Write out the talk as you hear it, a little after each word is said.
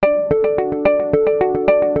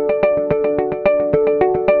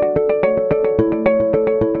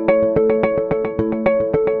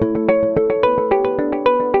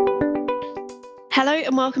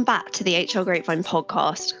to the HR Grapevine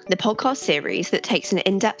podcast, the podcast series that takes an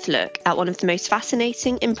in-depth look at one of the most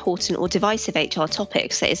fascinating, important or divisive HR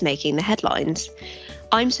topics that is making the headlines.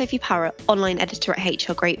 I'm Sophie Parrott, online editor at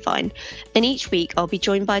HR Grapevine, and each week I'll be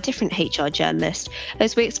joined by a different HR journalist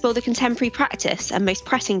as we explore the contemporary practice and most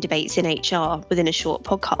pressing debates in HR within a short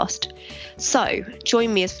podcast. So,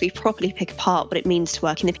 join me as we properly pick apart what it means to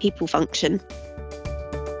work in the people function.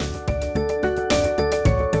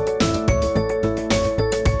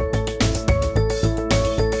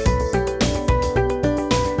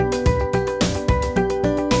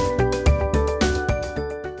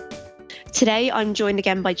 Today, I'm joined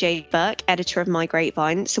again by Jade Burke, editor of My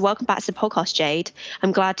Grapevine. So welcome back to the podcast, Jade.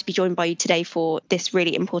 I'm glad to be joined by you today for this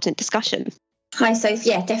really important discussion. Hi, Sophie.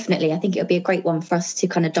 Yeah, definitely. I think it'll be a great one for us to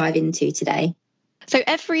kind of dive into today. So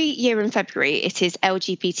every year in February, it is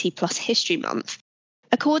LGBT History Month.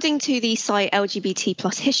 According to the site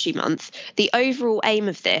LGBT History Month, the overall aim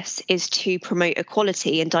of this is to promote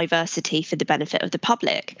equality and diversity for the benefit of the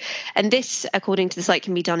public. And this, according to the site,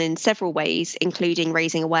 can be done in several ways, including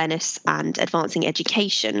raising awareness and advancing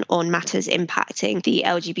education on matters impacting the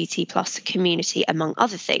LGBT community, among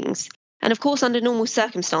other things. And of course, under normal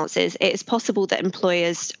circumstances, it is possible that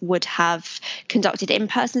employers would have conducted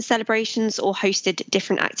in-person celebrations or hosted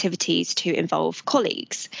different activities to involve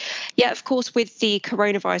colleagues. Yet, of course, with the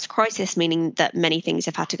coronavirus crisis, meaning that many things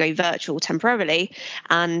have had to go virtual temporarily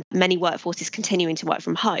and many workforces continuing to work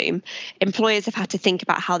from home, employers have had to think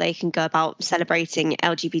about how they can go about celebrating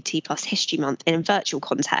LGBT History Month in a virtual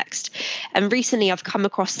context. And recently, I've come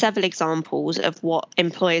across several examples of what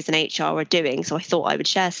employers and HR are doing, so I thought I would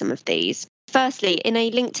share some of these. Firstly, in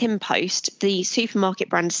a LinkedIn post, the supermarket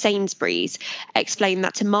brand Sainsbury's explained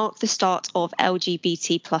that to mark the start of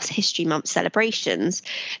LGBT History Month celebrations,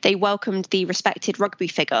 they welcomed the respected rugby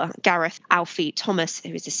figure Gareth Alfie Thomas,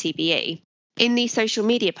 who is a CBE. In the social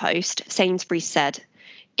media post, Sainsbury's said,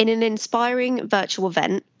 "In an inspiring virtual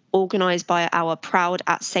event organised by our Proud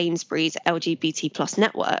at Sainsbury's LGBT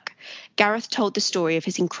network, Gareth told the story of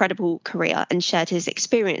his incredible career and shared his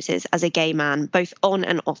experiences as a gay man, both on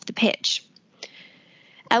and off the pitch."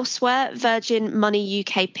 Elsewhere, Virgin Money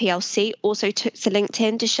UK plc also took to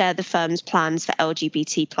LinkedIn to share the firm's plans for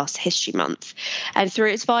LGBT History Month. And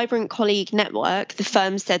through its vibrant colleague network, the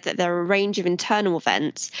firm said that there are a range of internal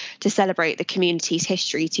events to celebrate the community's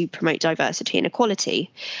history to promote diversity and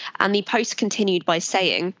equality. And the post continued by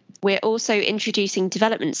saying, "We're also introducing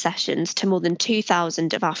development sessions to more than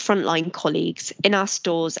 2,000 of our frontline colleagues in our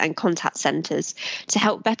stores and contact centres to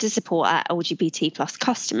help better support our LGBT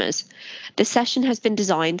customers. The session has been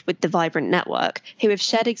designed with the Vibrant Network, who have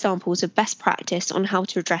shared examples of best practice on how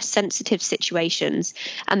to address sensitive situations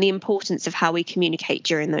and the importance of how we communicate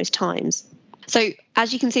during those times." So,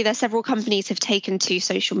 as you can see, there are several companies have taken to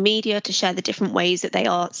social media to share the different ways that they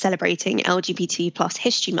are celebrating LGBT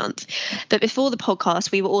History Month. But before the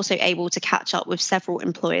podcast, we were also able to catch up with several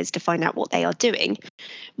employers to find out what they are doing.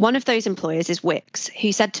 One of those employers is Wix,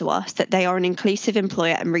 who said to us that they are an inclusive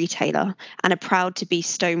employer and retailer and are proud to be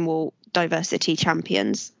Stonewall diversity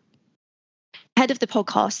champions. Ahead of the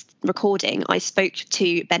podcast recording, I spoke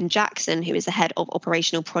to Ben Jackson, who is the head of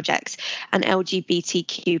operational projects and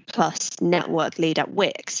LGBTQ network lead at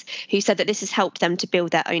Wix, who said that this has helped them to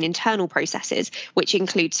build their own internal processes, which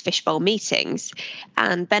includes fishbowl meetings.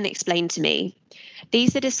 And Ben explained to me,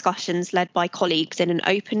 "These are discussions led by colleagues in an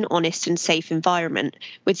open, honest and safe environment,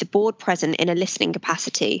 with the board present in a listening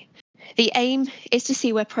capacity. The aim is to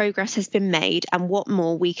see where progress has been made and what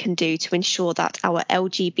more we can do to ensure that our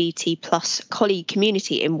LGBT colleague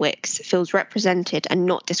community in Wix feels represented and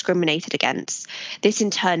not discriminated against. This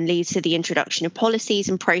in turn leads to the introduction of policies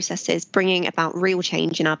and processes bringing about real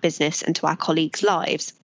change in our business and to our colleagues'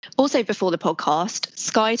 lives." Also before the podcast,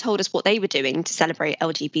 Sky told us what they were doing to celebrate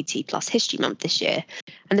LGBT History Month this year.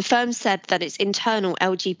 And the firm said that its internal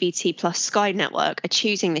LGBT Sky network are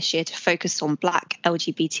choosing this year to focus on Black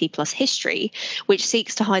LGBT history, which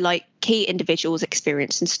seeks to highlight key individuals'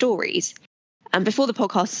 experience and stories. And before the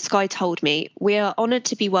podcast, Sky told me, "We are honoured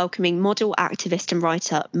to be welcoming model, activist and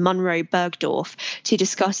writer Munro Bergdorf to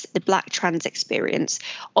discuss the Black trans experience,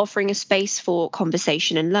 offering a space for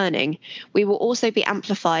conversation and learning. We will also be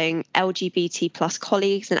amplifying LGBT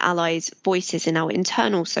colleagues and allies' voices in our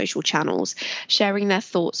internal social channels, sharing their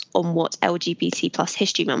thoughts on what LGBT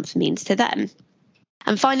History Month means to them."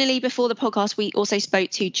 And finally, before the podcast, we also spoke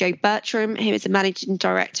to Joe Bertram, who is the Managing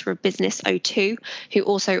Director of Business O2, who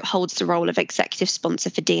also holds the role of Executive Sponsor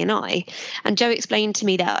for D&I. And Joe explained to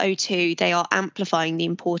me that at O2, they are amplifying the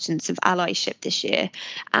importance of allyship this year,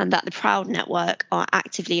 and that the Proud Network are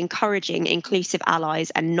actively encouraging inclusive allies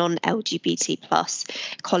and non-LGBT plus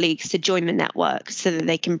colleagues to join the network so that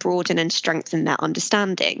they can broaden and strengthen their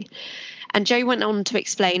understanding. And Joe went on to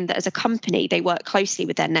explain that as a company, they work closely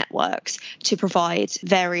with their networks to provide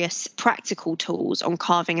various practical tools on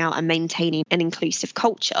carving out and maintaining an inclusive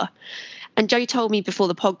culture. And Joe told me before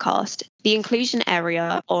the podcast, the inclusion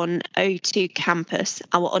area on O2 Campus,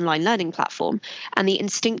 our online learning platform, and the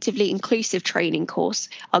Instinctively Inclusive training course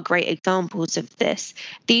are great examples of this.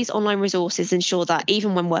 These online resources ensure that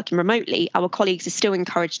even when working remotely, our colleagues are still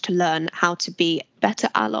encouraged to learn how to be better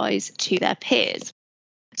allies to their peers.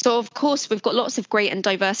 So, of course, we've got lots of great and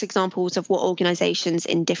diverse examples of what organisations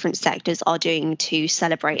in different sectors are doing to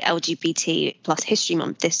celebrate LGBT plus History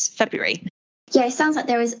Month this February. Yeah, it sounds like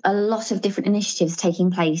there is a lot of different initiatives taking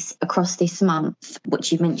place across this month, which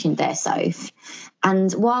you've mentioned there, Soph. And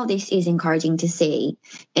while this is encouraging to see,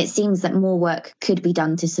 it seems that more work could be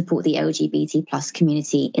done to support the LGBT plus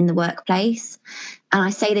community in the workplace. And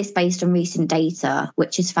I say this based on recent data,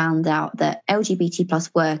 which has found out that LGBT plus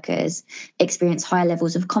workers experience higher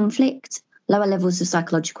levels of conflict, lower levels of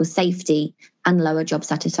psychological safety, and lower job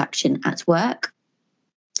satisfaction at work.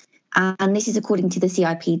 And this is according to the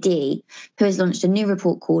CIPD, who has launched a new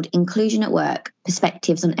report called Inclusion at Work,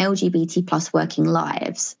 Perspectives on LGBT plus Working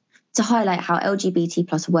Lives, to highlight how LGBT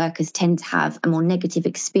plus workers tend to have a more negative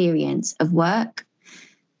experience of work.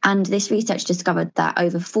 And this research discovered that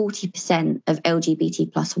over 40% of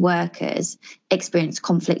LGBT plus workers experience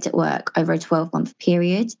conflict at work over a 12-month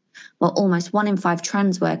period, while almost 1 in 5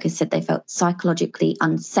 trans workers said they felt psychologically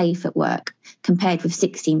unsafe at work, compared with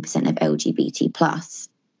 16% of LGBT plus.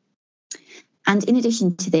 And in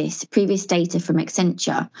addition to this, previous data from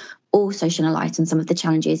Accenture also shone a light on some of the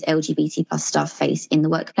challenges LGBT plus staff face in the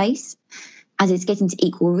workplace, as it's getting to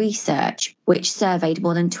equal research, which surveyed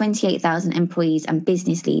more than 28,000 employees and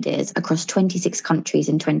business leaders across 26 countries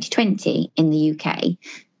in 2020 in the UK,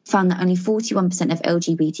 found that only 41% of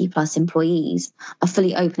LGBT plus employees are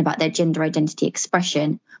fully open about their gender identity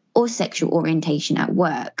expression or sexual orientation at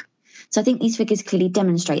work. So I think these figures clearly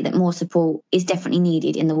demonstrate that more support is definitely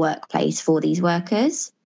needed in the workplace for these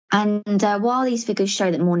workers. And while these figures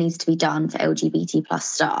show that more needs to be done for LGBT plus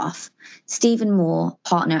staff, Stephen Moore,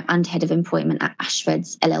 partner and head of employment at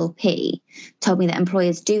Ashford's LLP, told me that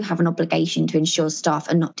employers do have an obligation to ensure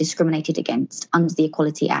staff are not discriminated against under the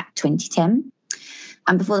Equality Act 2010.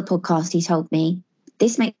 And before the podcast, he told me,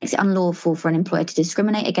 this makes it unlawful for an employer to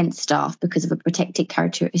discriminate against staff because of a protected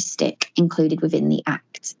characteristic included within the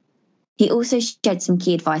Act. He also shared some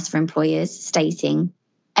key advice for employers, stating,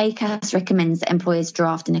 ACAS recommends that employers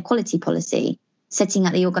draft an equality policy, setting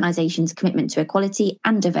out the organisation's commitment to equality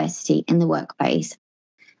and diversity in the workplace,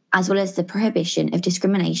 as well as the prohibition of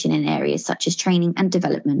discrimination in areas such as training and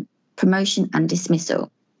development, promotion and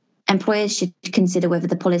dismissal. Employers should consider whether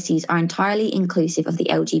the policies are entirely inclusive of the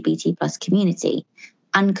LGBT plus community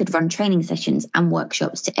and could run training sessions and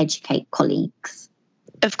workshops to educate colleagues.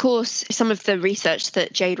 Of course, some of the research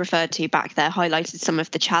that Jade referred to back there highlighted some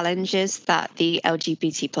of the challenges that the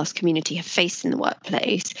LGBT plus community have faced in the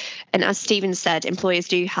workplace. And as Stephen said, employers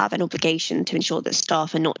do have an obligation to ensure that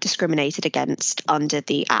staff are not discriminated against under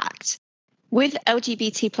the Act. With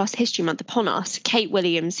LGBT plus History Month upon us, Kate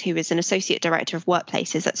Williams, who is an Associate Director of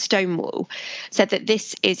Workplaces at Stonewall, said that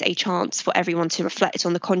this is a chance for everyone to reflect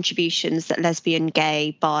on the contributions that lesbian,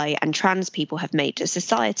 gay, bi and trans people have made to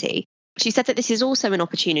society. She said that this is also an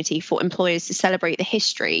opportunity for employers to celebrate the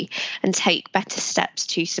history and take better steps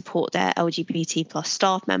to support their LGBT plus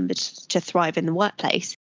staff members to thrive in the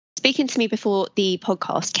workplace. Speaking to me before the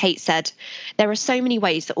podcast, Kate said, there are so many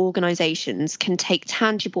ways that organisations can take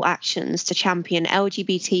tangible actions to champion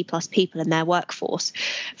LGBT plus people in their workforce,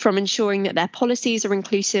 from ensuring that their policies are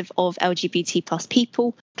inclusive of LGBT plus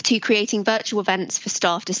people to creating virtual events for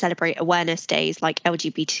staff to celebrate awareness days like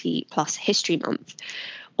LGBT plus History Month.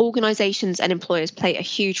 Organisations and employers play a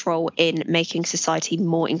huge role in making society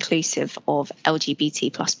more inclusive of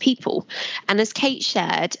LGBT plus people. And as Kate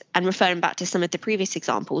shared, and referring back to some of the previous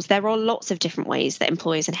examples, there are lots of different ways that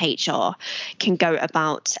employers and HR can go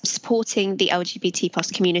about supporting the LGBT plus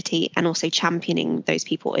community and also championing those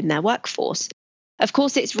people in their workforce. Of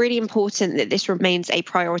course, it's really important that this remains a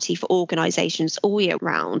priority for organisations all year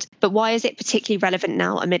round. But why is it particularly relevant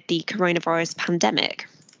now amid the coronavirus pandemic?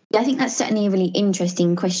 Yeah, I think that's certainly a really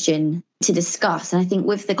interesting question to discuss. And I think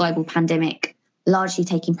with the global pandemic largely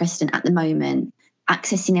taking precedent at the moment,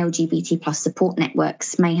 accessing LGBT plus support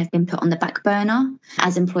networks may have been put on the back burner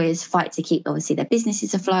as employers fight to keep, obviously, their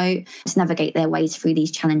businesses afloat, to navigate their ways through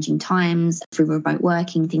these challenging times, through remote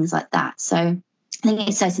working, things like that. So I think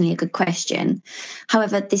it's certainly a good question.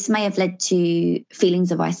 However, this may have led to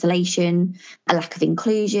feelings of isolation, a lack of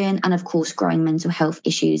inclusion, and of course, growing mental health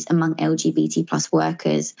issues among LGBT plus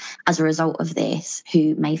workers as a result of this,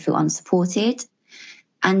 who may feel unsupported.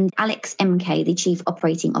 And Alex MK, the Chief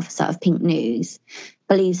Operating Officer of Pink News,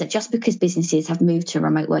 believes that just because businesses have moved to a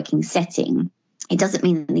remote working setting, it doesn't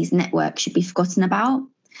mean that these networks should be forgotten about.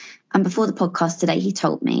 And before the podcast today, he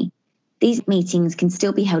told me, these meetings can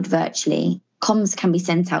still be held virtually. Comms can be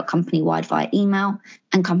sent out company-wide via email,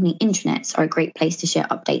 and company intranets are a great place to share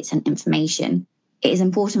updates and information. It is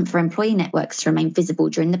important for employee networks to remain visible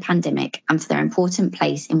during the pandemic and for their important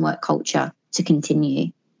place in work culture to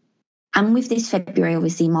continue. And with this February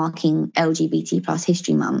obviously marking LGBT plus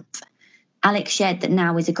History Month, Alex shared that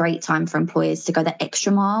now is a great time for employers to go the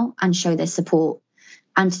extra mile and show their support.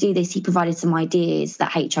 And to do this, he provided some ideas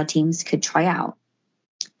that HR teams could try out.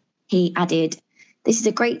 He added, this is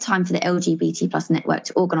a great time for the LGBT plus network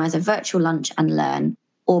to organise a virtual lunch and learn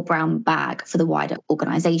or brown bag for the wider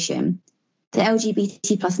organisation. The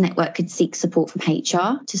LGBT plus network could seek support from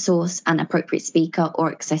HR to source an appropriate speaker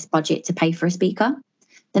or access budget to pay for a speaker.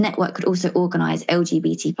 The network could also organise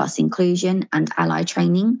LGBT plus inclusion and ally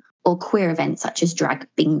training or queer events such as drag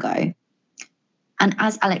bingo. And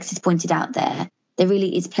as Alex has pointed out there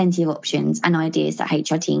really is plenty of options and ideas that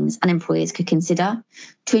HR teams and employers could consider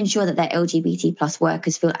to ensure that their LGBT plus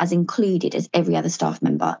workers feel as included as every other staff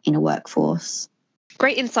member in a workforce.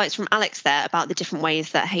 Great insights from Alex there about the different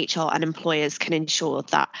ways that HR and employers can ensure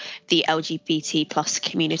that the LGBT plus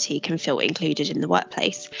community can feel included in the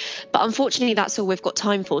workplace. But unfortunately, that's all we've got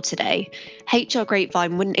time for today. HR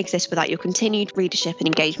Grapevine wouldn't exist without your continued readership and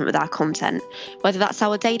engagement with our content, whether that's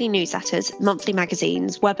our daily newsletters, monthly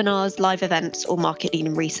magazines, webinars, live events, or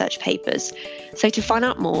market-leading research papers. So to find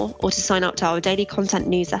out more or to sign up to our daily content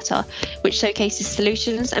newsletter, which showcases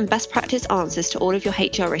solutions and best practice answers to all of your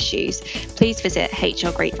HR issues, please visit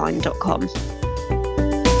hrgrapevine.com.